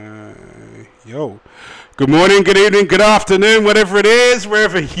Yo, good morning, good evening, good afternoon, whatever it is,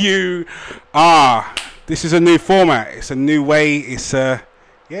 wherever you are. This is a new format. It's a new way. It's a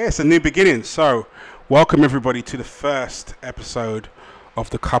new beginning. So, welcome everybody to the first episode of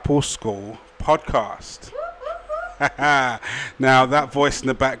the Couple School podcast. Now, that voice in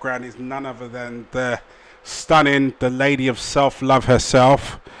the background is none other than the lady of self-love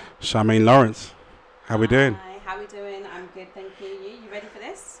herself, Charmaine Lawrence. How we doing? Hi, how are we doing? I'm good, thank you. You ready for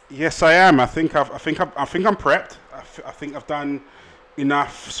this? Yes, I am. I think I'm prepped. I think I've done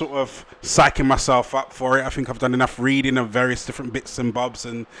enough sort of psyching myself up for it. I think I've done enough reading of various different bits and bobs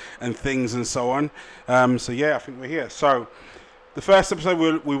and things and so on. So yeah, I think we're here. So the first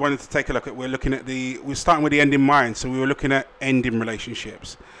episode we wanted to take a look at. We're starting with the end in mind. So we were looking at ending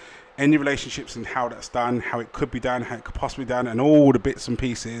relationships and how that's done, how it could be done, how it could possibly be done, and all the bits and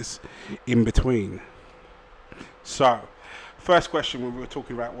pieces in between. So, first question we were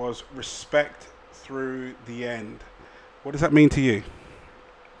talking about was respect through the end. What does that mean to you?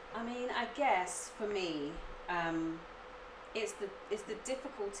 I mean, I guess for me, it's the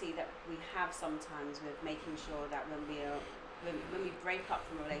difficulty that we have sometimes with making sure that when we break up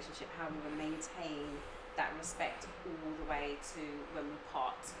from a relationship, how we will maintain that respect all the way to when we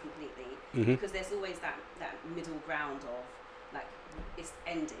part completely. Mm-hmm. Because there's always that middle ground of like it's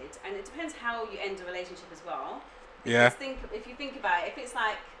ended, and it depends how you end a relationship as well. Yeah. If you think about it, if it's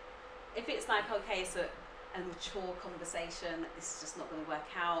like okay, so a mature conversation, this is just not going to work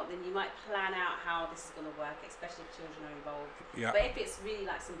out, then you might plan out how this is going to work, especially if children are involved. Yeah. But if it's really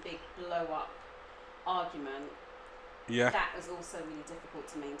like some big blow up argument, Yeah. that is also really difficult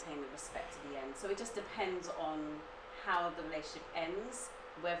to maintain the respect to the end. So it just depends on how the relationship ends,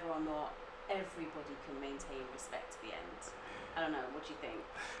 whether or not everybody can maintain respect to the end. I don't know. What do you think?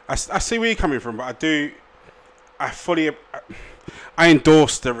 I see where you're coming from, but I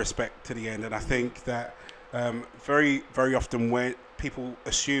endorse the respect to the end, and I think that very, very often when people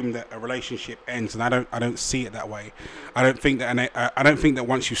assume that a relationship ends, and I don't see it that way. I don't think that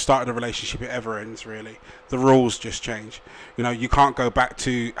once you started a relationship it ever ends. Really, the rules just change. You know, you can't go back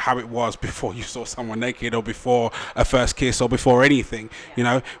to how it was before you saw someone naked, or before a first kiss, or before anything. Yeah. You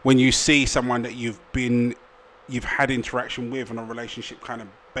know, when you see someone that you've had interaction with on a relationship kind of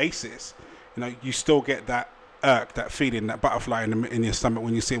basis, you know, you still get that that feeling, that butterfly in your stomach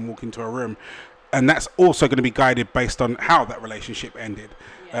when you see him walk into a room, and that's also going to be guided based on how that relationship ended.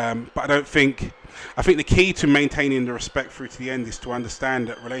 Yeah. But I think the key to maintaining the respect through to the end is to understand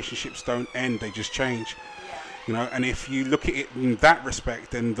that relationships don't end; they just change. Yeah. You know, and if you look at it in that respect,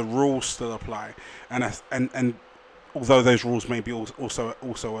 then the rules still apply, and although those rules may be also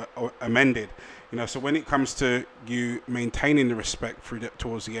amended, you know. So when it comes to you maintaining the respect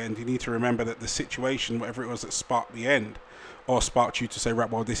towards the end, you need to remember that the situation, whatever it was that sparked the end, or sparked you to say, right,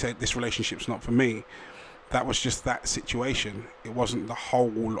 well, this relationship's not for me. That was just that situation. It wasn't the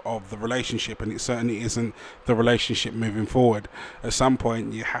whole of the relationship, and it certainly isn't the relationship moving forward. At some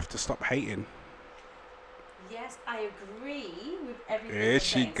point, you have to stop hating. Yes, I agree with everything Here you're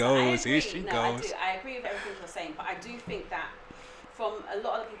she saying. goes. So Here she no, goes. I agree with everything you're saying, but I do think that from a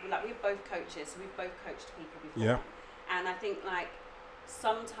lot of the people, like we're both coaches, so we've both coached people before. Yeah. And I think like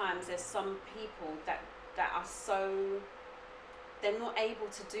sometimes there's some people that are so they're not able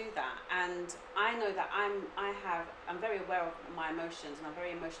to do that, and I know that I'm very aware of my emotions, and I'm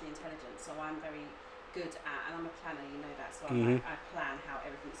very emotionally intelligent, so I'm very good at, and I'm a planner, you know that, so I plan how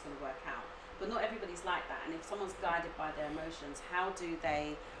everything's going to work out. But not everybody's like that, and if someone's guided by their emotions, how do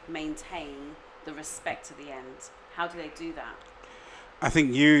they maintain the respect to the end? How do they do that? I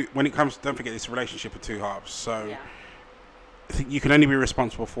think when it comes, don't forget, it's a relationship of two halves. So Yeah. I think you can only be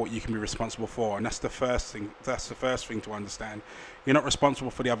responsible for what you can be responsible for, and that's the first thing. That's the first thing to understand. You're not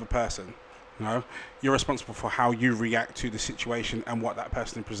responsible for the other person. You know, you're responsible for how you react to the situation and what that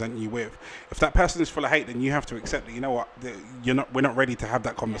person is presenting you with. If that person is full of hate, then you have to accept that. You know what? We're not ready to have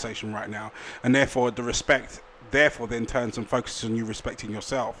that conversation right now, and therefore the respect, then turns and focuses on you respecting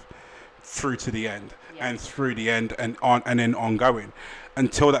yourself through to the end, and through the end, and then ongoing,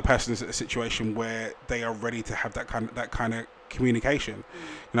 until that person is at a situation where they are ready to have that kind of communication.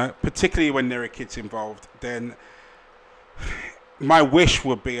 You know, particularly when there are kids involved, then my wish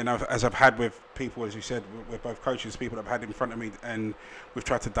would be, and as I've had with people, as you said, we're both coaches, people that I've had in front of me, and we've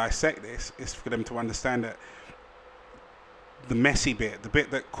tried to dissect this, is for them to understand that the messy bit, the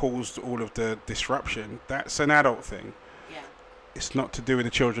bit that caused all of the disruption, that's an adult thing. Yeah. It's not to do with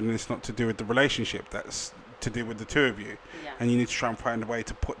the children, and it's not to do with the relationship. That's to do with the two of you. Yeah. And you need to try and find a way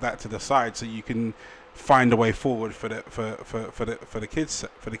to put that to the side so you can find a way forward for the kids'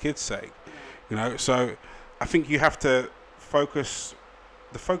 sake. Yeah. You know, so I think you have to focus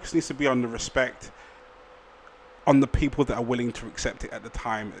the focus needs to be on the respect, on the people that are willing to accept it at the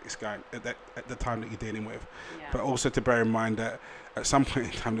time that it's going at the time that you're dealing with. Yeah. But also to bear in mind that at some point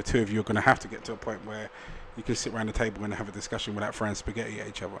in time, the two of you are going to have to get to a point where you can sit around the table and have a discussion without throwing spaghetti at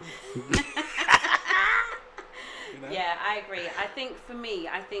each other. You know? Yeah, I agree. I think for me,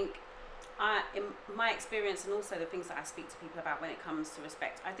 in my experience and also the things that I speak to people about when it comes to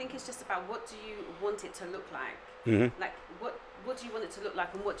respect, I think it's just about what do you want it to look like? Mm-hmm. Like, what do you want it to look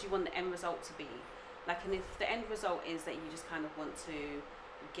like, and what do you want the end result to be? Like, and if the end result is that you just kind of want to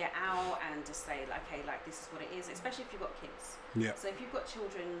get out and just say, like, okay, like, this is what it is, especially if you've got kids. Yeah. So if you've got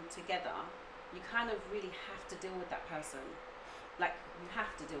children together, you kind of really have to deal with that person. Like, you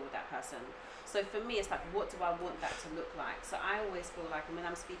have to deal with that person. So for me, it's like, what do I want that to look like? So I always feel like, when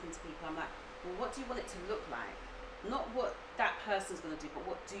I'm speaking to people, I'm like, well, what do you want it to look like? Not what that person's going to do, but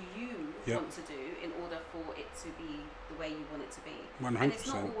what do you want to do in order for it to be the way you want it to be? 100%. And it's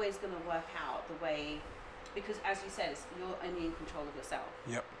not always going to work out the way, because as you said, you're only in control of yourself.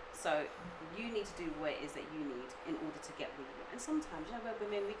 Yep. So you need to do what it is that you need in order to get where you want. And sometimes, you know, we're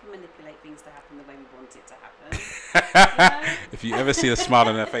women, we can manipulate things to happen the way we want it to happen. You know? If you ever see a smile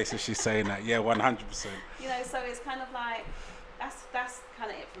on her face if she's saying that, yeah, 100%. You know, so it's kind of like, that's kind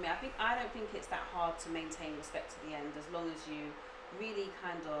of it for me. I don't think it's that hard to maintain respect to the end, as long as you really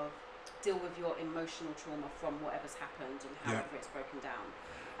kind of deal with your emotional trauma from whatever's happened and however it's broken down.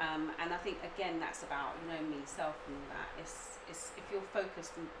 And I think, again, that's about, you know, me, self and all that. It's if you're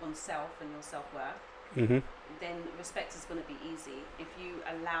focused on self and your self-worth, Mm-hmm. then respect is going to be easy. If you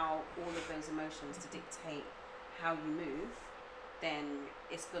allow all of those emotions to dictate how you move, then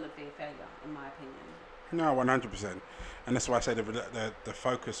it's going to be a failure, in my opinion. No, 100%. And that's why I say the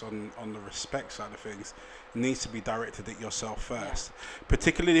focus on the respect side of things needs to be directed at yourself first.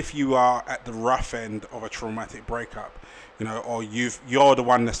 Particularly if you are at the rough end of a traumatic breakup, you know, or you're the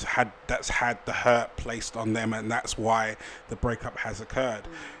one that's had the hurt placed on them, and that's why the breakup has occurred.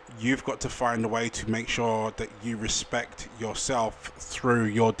 You've got to find a way to make sure that you respect yourself through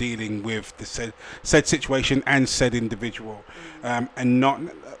your dealing with the said situation and said individual, and not,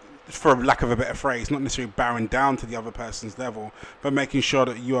 for lack of a better phrase, not necessarily bowing down to the other person's level, but making sure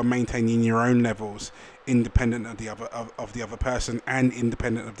that you are maintaining your own levels, independent of the other person and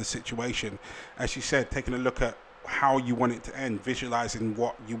independent of the situation. As you said, taking a look at how you want it to end, visualizing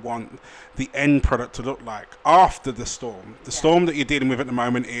what you want the end product to look like after the storm. The storm that you're dealing with at the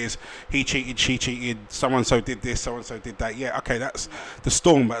moment is he cheated, she cheated, so-and-so did this, so-and-so did that. Yeah, okay, that's the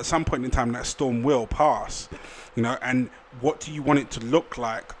storm, but at some point in time that storm will pass, you know. And what do you want it to look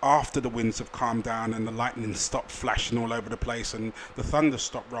like after the winds have calmed down and the lightning stopped flashing all over the place and the thunder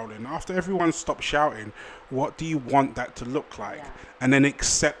stopped rolling? After everyone stopped shouting, what do you want that to look like? And then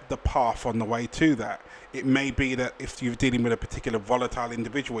accept the path on the way to that. It may be that if you're dealing with a particular volatile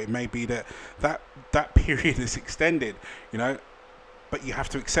individual, it may be that period is extended, you know, but you have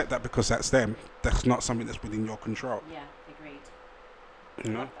to accept that because that's them. That's not something that's within your control. Yeah, agreed.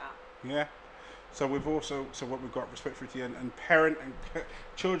 You know? Love that. Yeah. So what we've got, respect for each other and parent and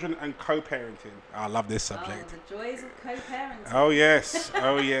children and co-parenting. I love this subject. Oh, the joys of co-parenting. Oh yes,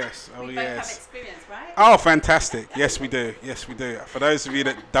 oh yes, oh we yes. both have experience, right? Oh, fantastic. Yes, we do. Yes, we do. For those of you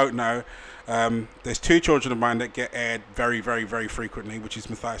that don't know, there's two children of mine that get aired very, very, very frequently, which is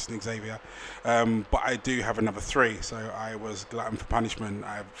Matthias and Xavier. But I do have another three, so I was glutton for punishment.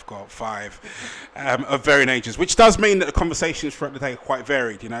 I've got 5 of varying ages, which does mean that the conversations throughout the day are quite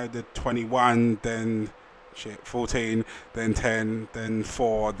varied. You know, the 21, then 14, then 10, then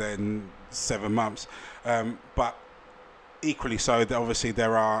 4, then 7 months. But equally so, I've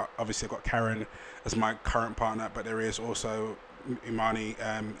got Karen as my current partner, but there is also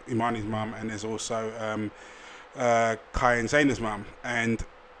Imani's mum, and there's also Kai and Zaina's mum, and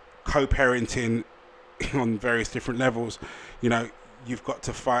co-parenting on various different levels. You know, you've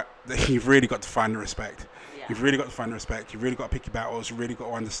really got to find the respect. Yeah. You've really got to find the respect. You've really got to pick your battles. You've really got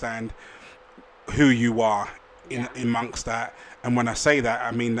to understand who you are amongst that. And when I say that,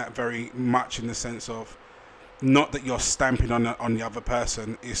 I mean that very much in the sense of not that you're stamping on the other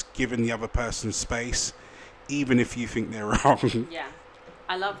person, it's giving the other person space, even if you think they're wrong. Yeah,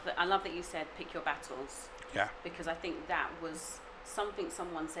 I love that you said pick your battles. Yeah. Because I think that was something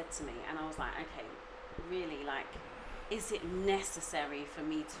someone said to me, and I was like, okay, really, like, is it necessary for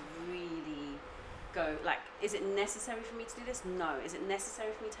me to really go, like, is it necessary for me to do this? No. Is it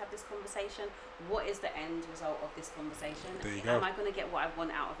necessary for me to have this conversation? What is the end result of this conversation? There you go. Am I going to get what I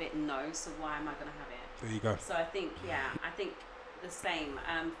want out of it? No. So why am I going to have it? There you go. So I think the same.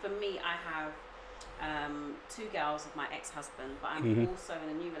 For me, I have 2 girls of my ex-husband, but I'm also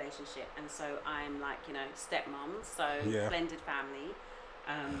in a new relationship, and so I'm like, you know, stepmom, so blended family.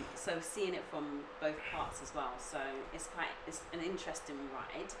 So seeing it from both parts as well. So it's an interesting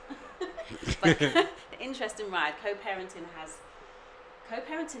ride. But the interesting ride, co-parenting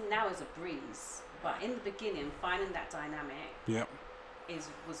now is a breeze, but in the beginning, finding that dynamic Yep.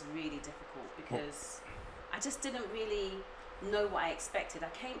 was really difficult because I just didn't really know what I expected.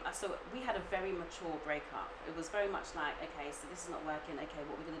 So we had a very mature breakup. It was very much like, okay, so this is not working. Okay,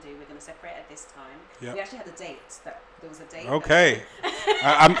 what we're going to do? We're going to separate at this time. Yep. We actually had a date. There was a date. Okay.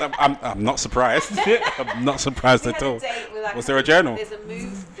 I'm not surprised. I'm not surprised at all. Like, was there a journal? There's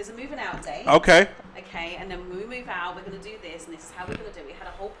a moving out date. Okay. Okay, and then when we move out, we're going to do this, and this is how we're going to do it. We had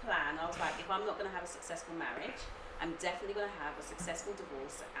a whole plan. I was like, if I'm not going to have a successful marriage, I'm definitely going to have a successful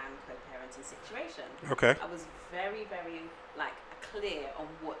divorce and co-parenting situation. Okay. I was very, very clear on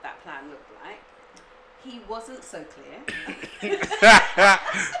what that plan looked like. He wasn't so clear.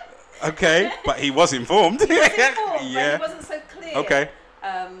 Okay, but he was informed. He was informed, Yeah. but he wasn't so clear. Okay.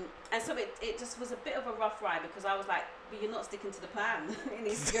 And so it just was a bit of a rough ride because I was like, but you're not sticking to the plan. It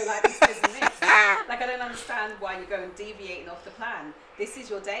needs to go like this, this, and this. Like, I don't understand why you're going deviating off the plan. This is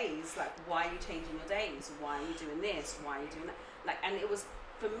your days. Like, why are you changing your days? Why are you doing this? Why are you doing that? Like, and it was,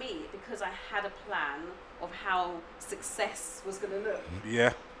 for me, because I had a plan of how success was going to look.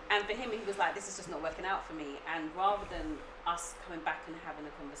 Yeah. And for him, he was like, this is just not working out for me. And rather than us coming back and having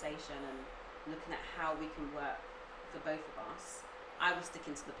a conversation and looking at how we can work for both of us, I was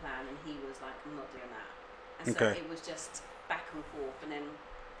sticking to the plan and he was like, I'm not doing that. And so it was just back and forth. And then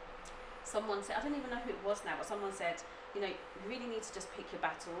someone said, I don't even know who it was now, but someone said, you know, you really need to just pick your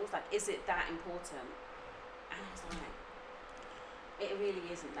battles. Like, is it that important? And I was like, it really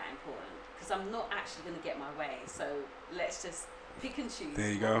isn't that important because I'm not actually going to get my way. So let's just pick and choose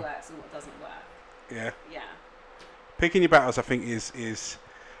what works and what doesn't work. Yeah. Yeah. Picking your battles, I think, is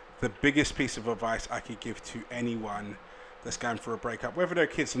the biggest piece of advice I could give to anyone that's going through a breakup, whether they're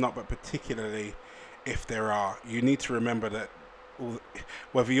kids or not, but particularly if there are. You need to remember that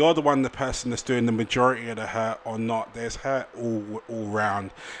whether you're the person that's doing the majority of the hurt or not, there's hurt all round.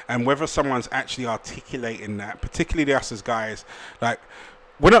 And whether someone's actually articulating that, particularly us as guys, like,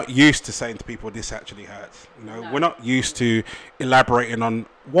 we're not used to saying to people, this actually hurts. You know, No. We're not used to elaborating on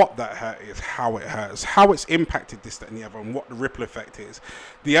what that hurt is, how it hurts, how it's impacted this, that, and the other, and what the ripple effect is.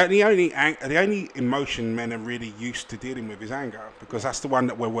 The only emotion men are really used to dealing with is anger, because that's the one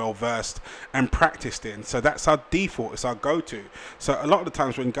that we're well versed and practiced in. So that's our default, it's our go-to. So a lot of the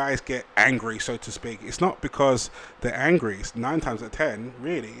times when guys get angry, so to speak, it's not because they're angry. It's 9 times out of 10,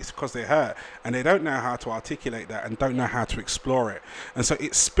 really, it's because they're hurt, and they don't know how to articulate that and don't know how to explore it. And so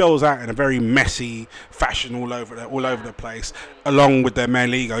it spills out in a very messy fashion all over the place, along with their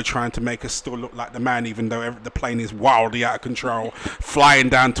male ego trying to make us still look like the man, even though the plane is wildly out of control, flying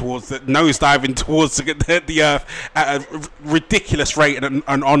down towards nosediving towards the earth at a ridiculous rate and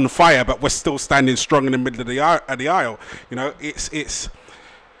on fire, but we're still standing strong in the middle of the aisle. You know, it's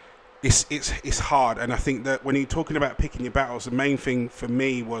hard. And I think that when you're talking about picking your battles, the main thing for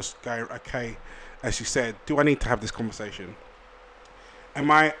me was going, okay, as you said, do I need to have this conversation? Am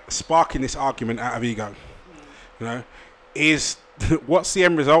I sparking this argument out of ego? You know, what's the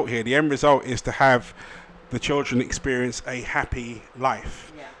end result here? The end result is to have the children experience a happy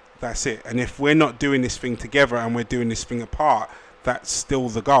life. Yeah. That's it. And if we're not doing this thing together and we're doing this thing apart, that's still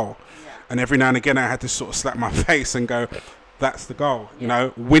the goal. Yeah. And every now and again I had to sort of slap my face and go, that's the goal. You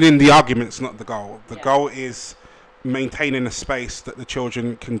know, winning the argument's not the goal. The goal is maintaining a space that the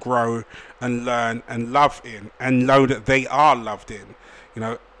children can grow and learn and love in and know that they are loved in. You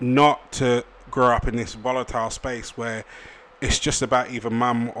know, not to grow up in this volatile space where it's just about either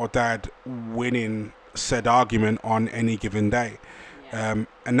mum or dad winning said argument on any given day. Yeah.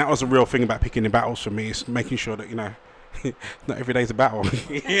 And that was a real thing about picking the battles for me, is making sure that, you know, not every day's a battle.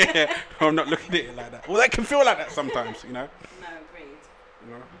 Yeah, I'm not looking at it like that. Well, that can feel like that sometimes, you know. No, agreed.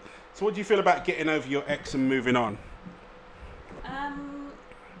 You know? So what do you feel about getting over your ex and moving on?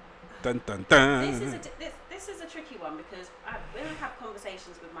 Dun, dun, dun. This is a tricky one because when I have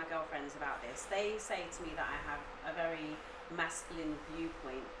conversations with my girlfriends about this, they say to me that I have a very masculine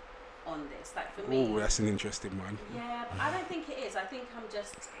viewpoint on this. Like, for me, oh, that's an interesting one. Yeah, but I don't think it is. I think I'm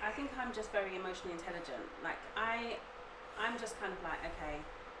just very emotionally intelligent. Like, I'm just kind of like, okay,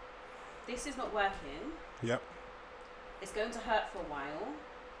 this is not working. Yep. It's going to hurt for a while.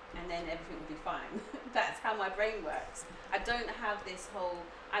 and then everything will be fine. That's how my brain works. I don't have this whole.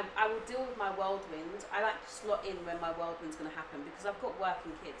 I will deal with my whirlwind. I like to slot in when my whirlwind's going to happen because I've got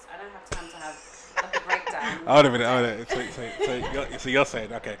working kids. I don't have time to have like a breakdown. Hold a minute. So you're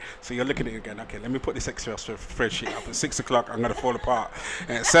saying, okay, so you're looking at it again, okay, let me put this Excel spreadsheet up. At 6 o'clock, I'm going to fall apart.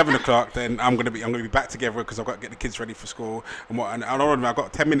 And at 7 o'clock, then I'm going to be back together because I've got to get the kids ready for school. And I've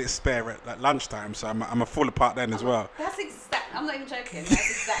got 10 minutes spare at lunchtime, so I'm a fall apart then as well. I'm not even joking. That's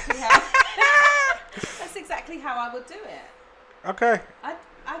exactly how. That's exactly how I would do it. Okay.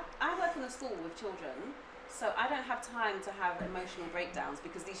 I work in a school with children, so I don't have time to have emotional breakdowns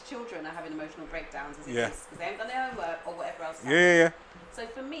because these children are having emotional breakdowns because they haven't done their homework or whatever else. Yeah. So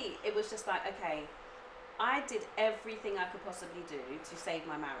for me, it was just like, okay, I did everything I could possibly do to save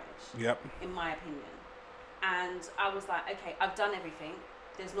my marriage. Yep. In my opinion, and I was like, okay, I've done everything.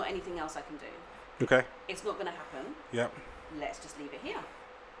 There's not anything else I can do. Okay. It's not going to happen. Yep. Let's just leave it here.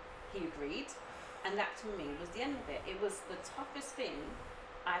 He agreed, and that to me was the end of it. It was the toughest thing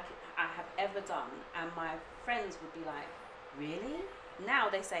I have ever done, and my friends would be like, really? Now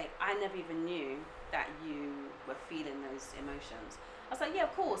they say, I never even knew that you were feeling those emotions. I was like, yeah,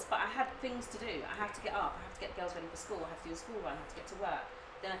 of course, but I had things to do. I have to get up, I have to get girls ready for school, I have to do a school run, I have to get to work.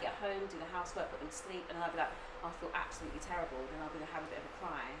 Then I get home, do the housework, put them to sleep, and then I'll be like, I feel absolutely terrible. Then I'll be have a bit of a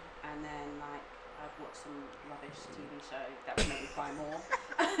cry, and then like I've watched some rubbish TV show that would make me cry more.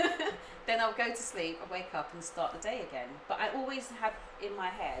 Then I'll go to sleep, I wake up and start the day again. But I always had in my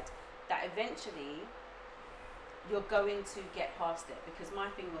head that eventually you're going to get past it, because my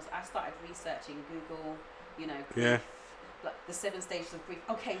thing was I started researching Google, grief, like the 7 stages of grief.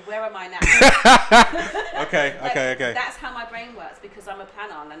 Okay, where am I now? Okay. That's how my brain works, because I'm a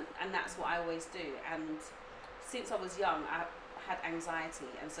planner, and that's what I always do. And since I was young, I had anxiety,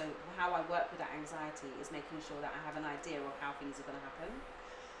 and so how I work with that anxiety is making sure that I have an idea of how things are going to happen.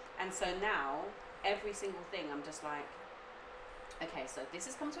 And so now every single thing I'm just like, okay, so this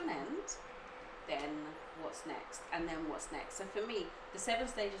has come to an end, then what's next, and then what's next. So for me, the 7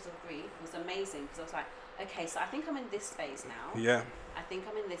 stages of grief was amazing, because I was like, okay, so I think I'm in this phase now. Yeah. I think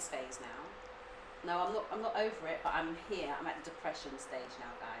I'm in this phase now. No, I'm not over it, but I'm here. I'm at the depression stage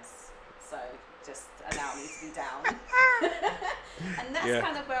now, guys. So just allow me to be down. And that's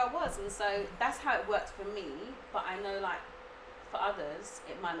kind of where I was, and so that's how it worked for me. But I know, like, for others,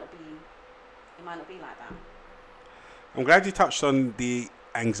 it might not be like that. I'm glad you touched on the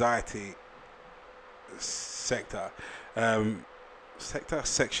anxiety section,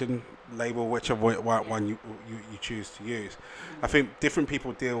 label, whichever one you choose to use. I think different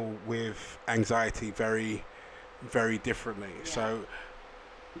people deal with anxiety very, very differently. Yeah. So,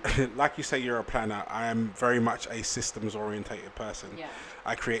 like you say, you're a planner. I am very much a systems orientated person. Yeah.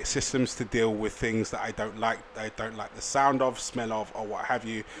 I create systems to deal with things that I don't like the sound of, smell of, or what have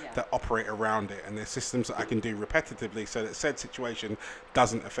you, that operate around it. And there's systems that I can do repetitively so that said situation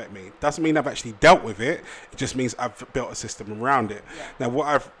doesn't affect me. Doesn't mean I've actually dealt with it. It just means I've built a system around it. Yeah. Now, what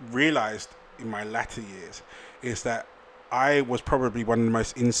I've realized in my latter years is that I was probably one of the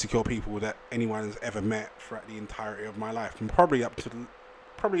most insecure people that anyone has ever met throughout the entirety of my life, and probably into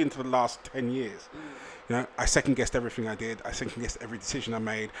the last 10 years. I second guessed everything I did. I second guessed every decision I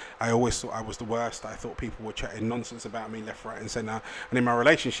made. I always thought I was the worst. I thought people were chatting nonsense about me left, right, and centre. And in my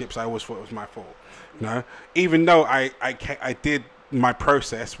relationships, I always thought it was my fault. Even though I did. My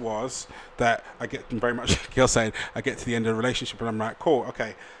process was that I get very much like you're saying. I get to the end of the relationship and I'm like, cool,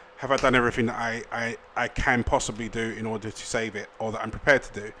 okay. Have I done everything that I can possibly do in order to save it, or that I'm prepared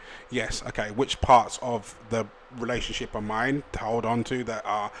to do? Yes. Okay. Which parts of the relationship are mine to hold on to, that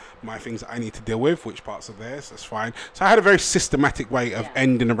are my things that I need to deal with? Which parts are theirs? That's fine. So I had a very systematic way of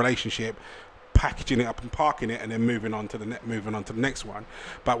ending a relationship, packaging it up and parking it, and then moving on to the next one.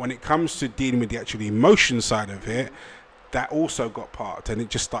 But when it comes to dealing with the actual emotion side of it, that also got parked, and it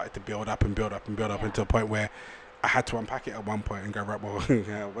just started to build up until a point where I had to unpack it at one point and go, right, well,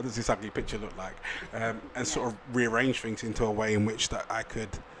 what does this ugly picture look like? And sort of rearrange things into a way in which that I could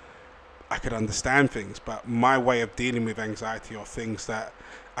understand things. But my way of dealing with anxiety, or things that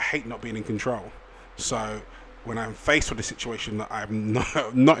I hate not being in control. So when I'm faced with a situation that I'm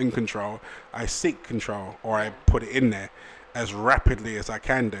not in control, I seek control, or I put it in there as rapidly as I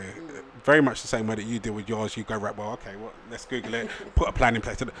can do. Very much the same way that you deal with yours. You go, right, well, okay, well, let's Google it, put a plan in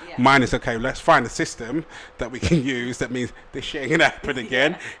place. Mine is, okay, let's find a system that we can use that means this shit ain't gonna happen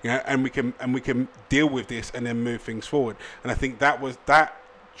again, and we can deal with this and then move things forward. And I think that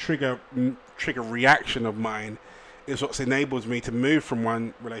trigger reaction of mine is what's enables me to move from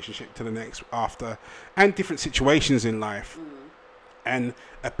one relationship to the next after, and different situations in life, and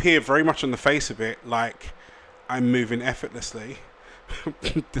appear very much on the face of it like I'm moving effortlessly,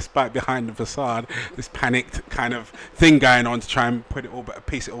 despite behind the facade, this panicked kind of thing going on to try and put it all, but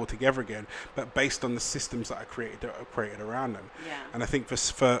piece it all together again. But based on the systems that I created around them. Yeah. And I think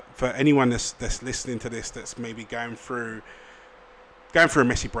for anyone that's listening to this, that's maybe going through a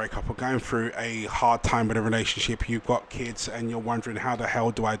messy breakup or going through a hard time with a relationship, you've got kids and you're wondering, how the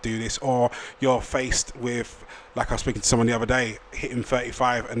hell do I do this? Or you're faced with, like I was speaking to someone the other day, hitting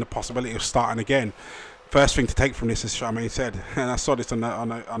 35 and the possibility of starting again. First thing to take from this, as Charmaine said, and I saw this on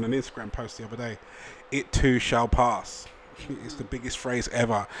an Instagram post the other day, it too shall pass. It's the biggest phrase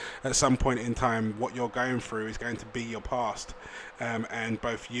ever. At some point in time, what you're going through is going to be your past. And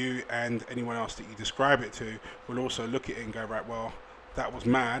both you and anyone else that you describe it to will also look at it and go, right, well, that was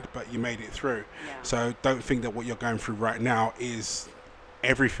mad, but you made it through. Yeah. So don't think that what you're going through right now is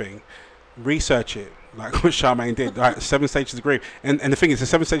everything. Research it, like what Charmaine did. Right, 7 stages of grief, and the thing is, the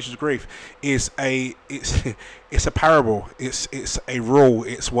 7 stages of grief is it's a parable. It's a rule.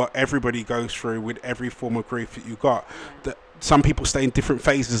 It's what everybody goes through with every form of grief that you got. Yeah. That some people stay in different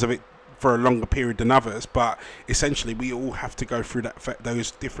phases of it for a longer period than others, but essentially we all have to go through those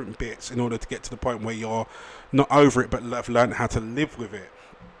different bits in order to get to the point where you're not over it, but have learned how to live with it.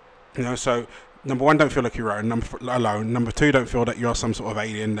 You know, so number one, don't feel like you're alone. Number two, don't feel that you're some sort of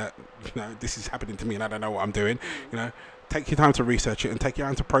alien that, this is happening to me and I don't know what I'm doing. Take your time to research it and take your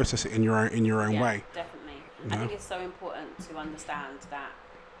time to process it in your own way. Definitely. I think it's so important to understand that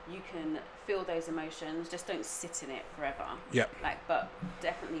you can feel those emotions, just don't sit in it forever. Yeah. But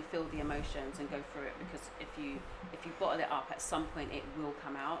definitely feel the emotions and go through it, because if you bottle it up, at some point it will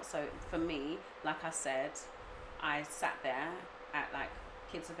come out. So for me, like I said, I sat there at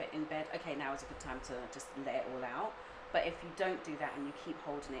kids are in bed. Okay, now is a good time to just let it all out. But if you don't do that and you keep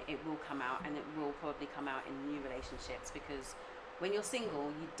holding it, it will come out, and it will probably come out in new relationships, because when you're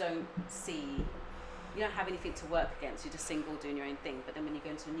single, you don't have anything to work against. You're just single doing your own thing. But then when you go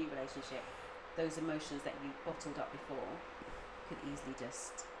into a new relationship, those emotions that you bottled up before could easily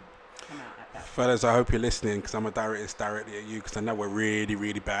just come out at that. Fellas, I hope you're listening, because I'm going to direct this directly at you, because I know we're really,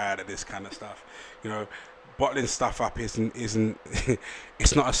 really bad at this kind of stuff. Bottling stuff up isn't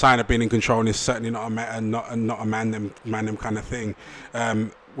it's not a sign of being in control, and it's certainly not a man them kind of thing.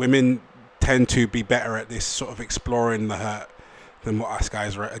 Women tend to be better at this sort of exploring the hurt than what us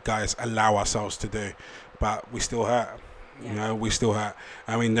guys allow ourselves to do, but we still hurt. Yeah. We still hurt.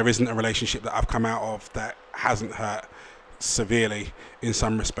 I mean, there isn't a relationship that I've come out of that hasn't hurt severely in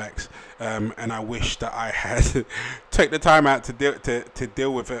some respects, and I wish that I had take the time out to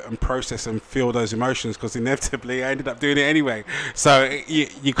deal with it and process and feel those emotions, because inevitably I ended up doing it anyway. So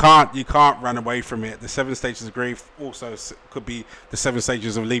you can't run away from it. The 7 stages of grief also could be the 7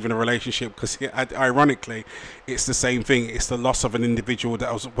 stages of leaving a relationship, because ironically it's the same thing. It's the loss of an individual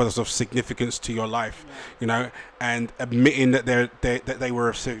that was of significance to your life. And admitting that they were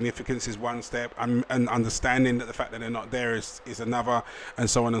of significance is one step, and understanding that the fact that they're not there is another, and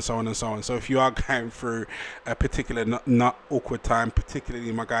so on and so on and so on. So if you are going through a particular not awkward time, particularly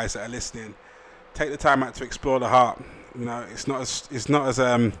my guys that are listening, take the time out to explore the heart. It's not as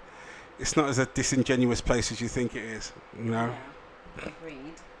a disingenuous place as you think it is. Yeah.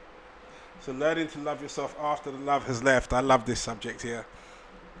 Agreed. So learning to love yourself after the love has left. I love this subject here.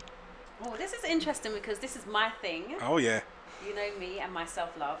 Oh, this is interesting, because this is my thing. Oh yeah. You know me and my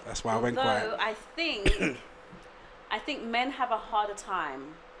self-love. That's why I went quiet. Although I think men have a harder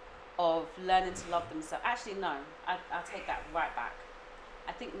time of learning to love themselves. Actually, no, I'll take that right back.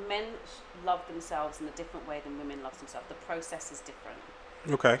 I think men love themselves in a different way than women love themselves. The process is different.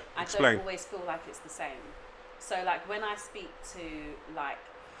 Okay, explain. I don't always feel like it's the same. So when I speak to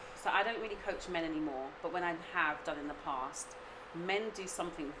so I don't really coach men anymore, but when I have done in the past, men do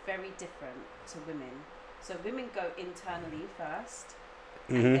something very different to women. So women go internally first,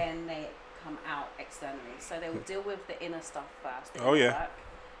 and then they come out externally. So they will deal with the inner stuff first, the inner work,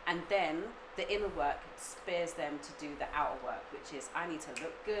 and then the inner work spares them to do the outer work, which is, I need to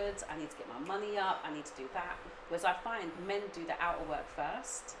look good, I need to get my money up, I need to do that. Whereas I find men do the outer work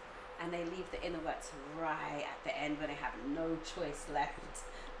first, and they leave the inner work to right at the end when they have no choice left.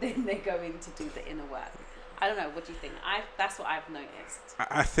 Then they go in to do the inner work. I don't know, what do you think? That's what I've noticed.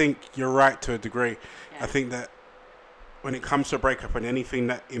 I think you're right to a degree. Yeah. I think that when it comes to a breakup and anything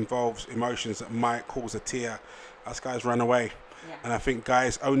that involves emotions that might cause a tear, us guys run away. Yeah. And I think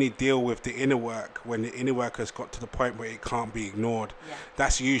guys only deal with the inner work when the inner work has got to the point where it can't be ignored. Yeah.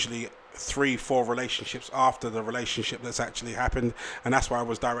 That's usually 3-4 relationships after the relationship that's actually happened, and that's why I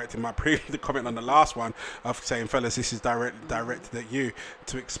was directing the comment on the last one of saying, fellas, this is directed at you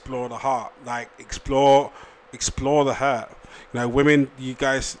to explore the heart, explore the hurt, You know, women, you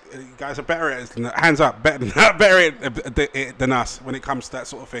guys are better at it. Hands up, better than us when it comes to that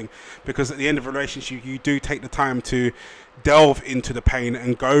sort of thing. Because at the end of a relationship, you do take the time to delve into the pain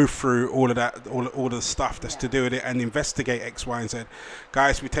and go through all of that, all of the stuff that's to do with it, and investigate X, Y, and Z.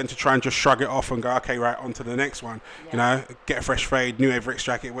 Guys, we tend to try and just shrug it off and go, okay, right, on to the next one. You know, get a fresh fade, new Everett's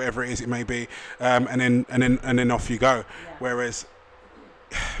jacket, whatever it is it may be, and then off you go. Whereas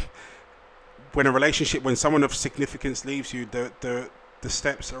when someone of significance leaves you, the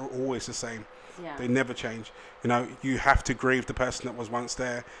steps are always the same. They never change. You know, you have to grieve the person that was once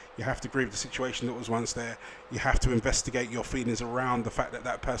there. You have to grieve the situation that was once there. You have to investigate your feelings around the fact that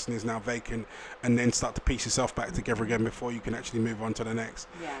that person is now vacant, and then start to piece yourself back together again before you can actually move on to the next.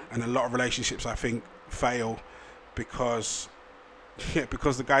 And a lot of relationships, I think, fail because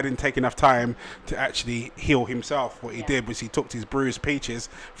the guy didn't take enough time to actually heal himself. What he did was he took his bruised peaches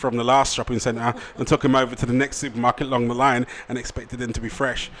from the last shopping centre and took him over to the next supermarket along the line and expected them to be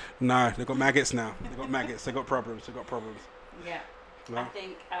fresh. No, they've got maggots now. They've got maggots. They've got problems. Yeah. I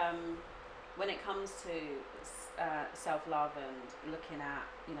think when it comes to self-love and looking at,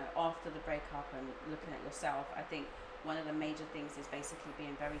 you know, after the breakup and looking at yourself, I think one of the major things is basically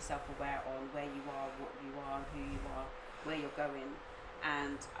being very self-aware on where you are, what you are, who you are, where you're going.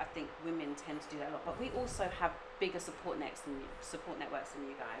 And I think women tend to do that a lot, but we also have bigger support networks than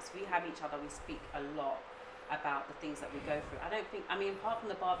you guys. We have each other. We speak a lot about the things that we go through. I mean, apart from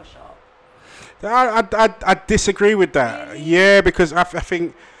the barbershop. I disagree with that. Really? Yeah, because I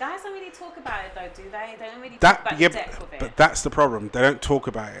think guys don't really talk about it though, do they? They don't really talk about the depth of it. But that's the problem. They don't talk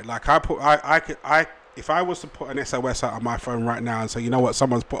about it. Like if I was to put an SOS out on my phone right now and say, you know what,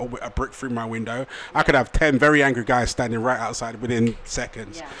 someone's put a brick through my window, I could have 10 very angry guys standing right outside within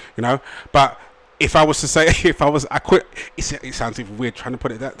seconds. You know, but if I was to say, I quit. It sounds even weird trying to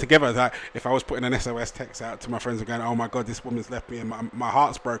put it together. That if I was putting an SOS text out to my friends and going, "Oh my God, this woman's left me and my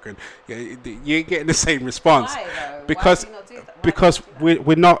heart's broken," you ain't getting the same response. Why though? Because Why do you not do that? because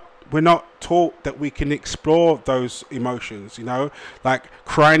we're not taught that we can explore those emotions. You know, like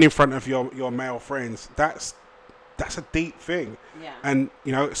crying in front of your male friends. That's a deep thing. Yeah. And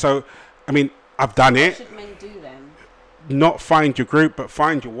you know, so I mean, I've done it. What should men do then? Not find your group, but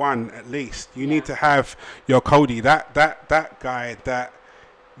find your one at least. You need to have your Cody, that guy that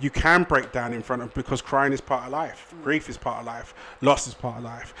you can break down in front of, because crying is part of life. Grief is part of life. Loss is part of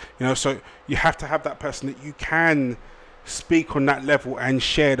life. You know, so you have to have that person that you can speak on that level and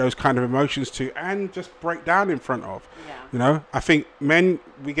share those kind of emotions to, and just break down in front of. You know, I think men,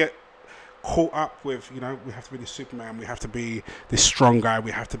 we get caught up with, you know, we have to be the Superman, we have to be this strong guy,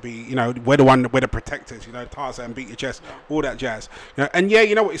 we have to be, you know, we're the protectors, you know, Tarzan, beat your chest, all that jazz. You know, and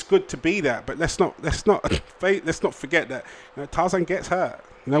you know what, it's good to be that, but let's not forget that, you know, Tarzan gets hurt.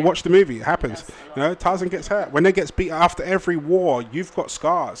 You know, watch the movie, it happens. You know, Tarzan gets hurt. When they gets beat after every war, you've got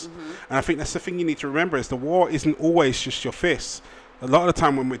scars. And I think that's the thing you need to remember, is the war isn't always just your fists. A lot of the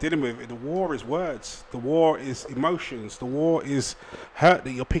time when we're dealing with it, the war is words. The war is emotions. The war is hurt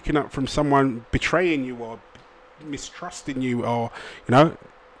that you're picking up from someone betraying you or mistrusting you, or, you know,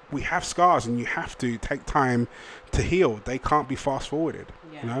 we have scars and you have to take time to heal. They can't be fast forwarded,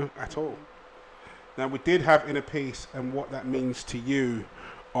 you know, at all. Now, we did have inner peace and what that means to you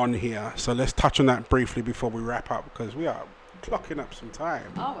on here. So let's touch on that briefly before we wrap up, because we are clocking up some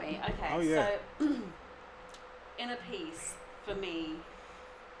time. Are we? Okay. Oh, yeah. So, inner peace. For me,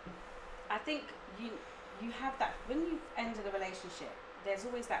 I think you have that when you've ended a relationship. There's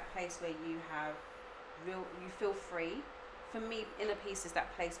always that place where you feel free. For me, inner peace is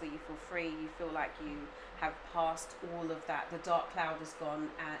that place where you feel free. You feel like you have passed all of that. The dark cloud is gone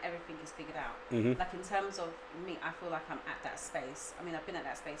and everything is figured out. Like in terms of me, I feel like I'm at that space. I mean, I've been at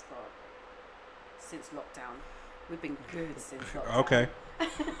that space since lockdown. We've been good since lockdown. Okay.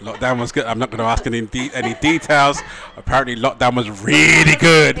 Lockdown was good. I'm not going to ask any details. Apparently, lockdown was really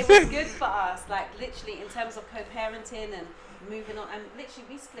good. It was good for us, like literally in terms of co-parenting and moving on. And literally,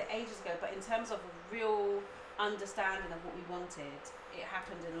 we split ages ago. But in terms of a real understanding of what we wanted, it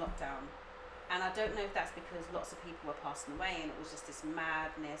happened in lockdown. And I don't know if that's because lots of people were passing away and it was just this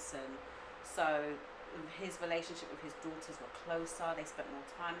madness. And so his relationship with his daughters were closer. They spent more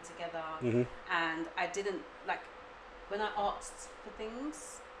time together. And I didn't like. When I asked for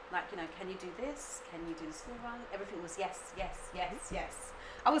things, like, you know, can you do this? Can you do the school run? Everything was yes, yes, yes, yes.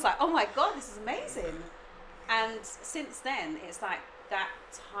 I was like, oh my God, this is amazing. And since then, it's like that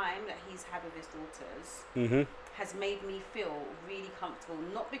time that he's had with his daughters has made me feel really comfortable,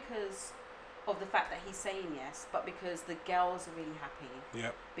 not because of the fact that he's saying yes, but because the girls are really happy.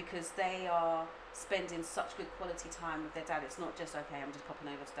 Yep. Because they are spending such good quality time with their dad. It's not just, okay, I'm just popping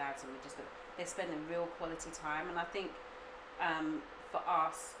over to dad's and they're spending real quality time. And I think for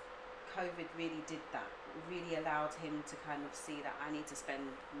us, COVID really did that. It really allowed him to kind of see that I need to spend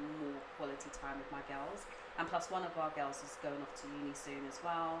more quality time with my girls. And plus, one of our girls is going off to uni soon as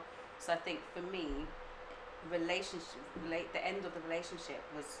well. So I think for me, the end of the relationship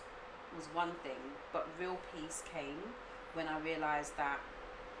was one thing, but real peace came when I realised that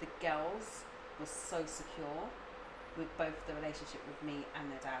the girls were so secure with both the relationship with me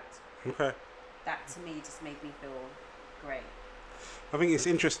and their dad. Okay. That to me just made me feel great. I think it's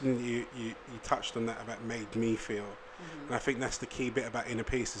interesting you touched on that about made me feel. And I think that's the key bit about inner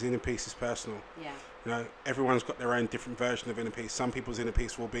peace. Is inner peace is personal. Yeah. You know, everyone's got their own different version of inner peace. Some people's inner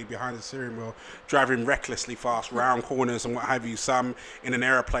peace will be behind the steering wheel, driving recklessly fast, round corners and what have you. Some in an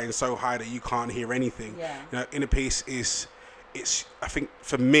aeroplane so high that you can't hear anything. Yeah. You know, inner peace I think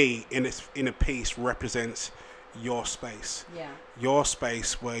for me, inner peace represents your space. Yeah. Your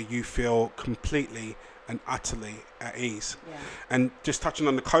space where you feel completely and utterly at ease. Yeah. And just touching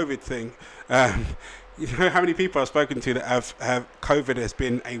on the COVID thing, you know how many people I've spoken to that have COVID has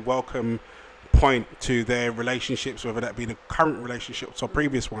been a welcome point to their relationships, whether that be the current relationships or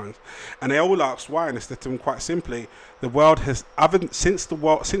previous ones, and they all asked why, and I said to them quite simply, the world has since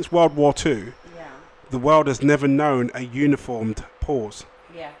World War II, the world has never known a uniformed pause.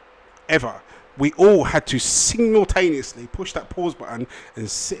 Yeah. Ever. We all had to simultaneously push that pause button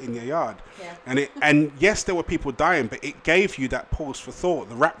and sit in your yard. Yeah. And yes, there were people dying, but it gave you that pause for thought.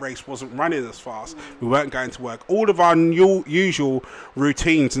 The rat race wasn't running as fast. We weren't going to work. All of our usual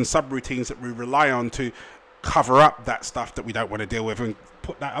routines and sub-routines that we rely on to cover up that stuff that we don't want to deal with and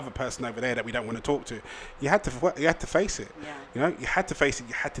put that other person over there that we don't want to talk to. You had to face it. Yeah. You know, you had to face it.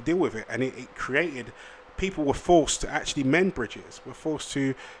 You had to deal with it, and it created. People were forced to actually mend bridges. We're forced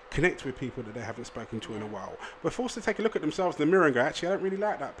to connect with people that they haven't spoken to in a while. We're forced to take a look at themselves in the mirror and go, actually, I don't really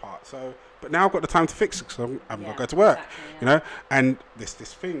like that part. So, but now I've got the time to fix it because I'm got to go to work. Exactly, you know. And this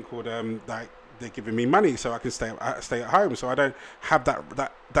thing called like they're giving me money so I can stay at home, so I don't have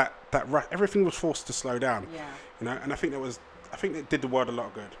that rush. Everything was forced to slow down. Yeah. You know, and I think it did the world a lot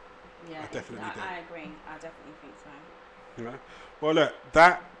of good. Yeah. I definitely did. I agree. I definitely think so. You know. Well, look,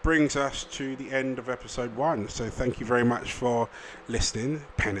 that brings us to the end of episode 1. So thank you very much for listening,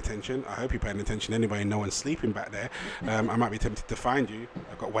 paying attention. I hope you're paying attention anyway. No one's sleeping back there. I might be tempted to find you.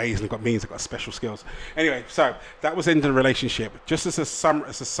 I've got ways and I've got means. I've got special skills. Anyway, so that was ending the relationship. Just as a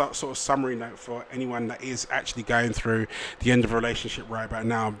sort of summary note for anyone that is actually going through the end of a relationship right about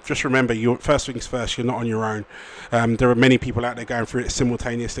now. Just remember, first things first. You're not on your own. There are many people out there going through it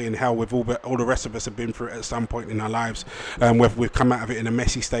simultaneously, and hell, with all the rest of us have been through it at some point in our lives. Whether we've come out of it in a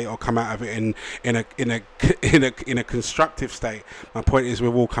messy state or come out of it in a constructive state. My point is,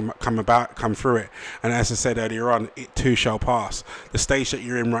 we've all come through it, and as I said earlier on, it too shall pass. The stage that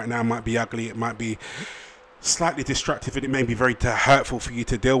you're in right now might be ugly, it might be slightly destructive, and it may be very hurtful for you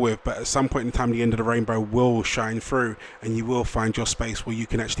to deal with, but at some point in time the end of the rainbow will shine through and you will find your space where you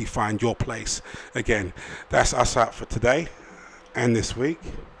can actually find your place again. That's us out for today and this week,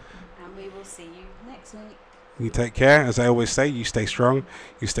 and we will see you next week. You take care. As I always say, you stay strong,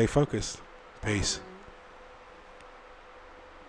 you stay focused. Peace.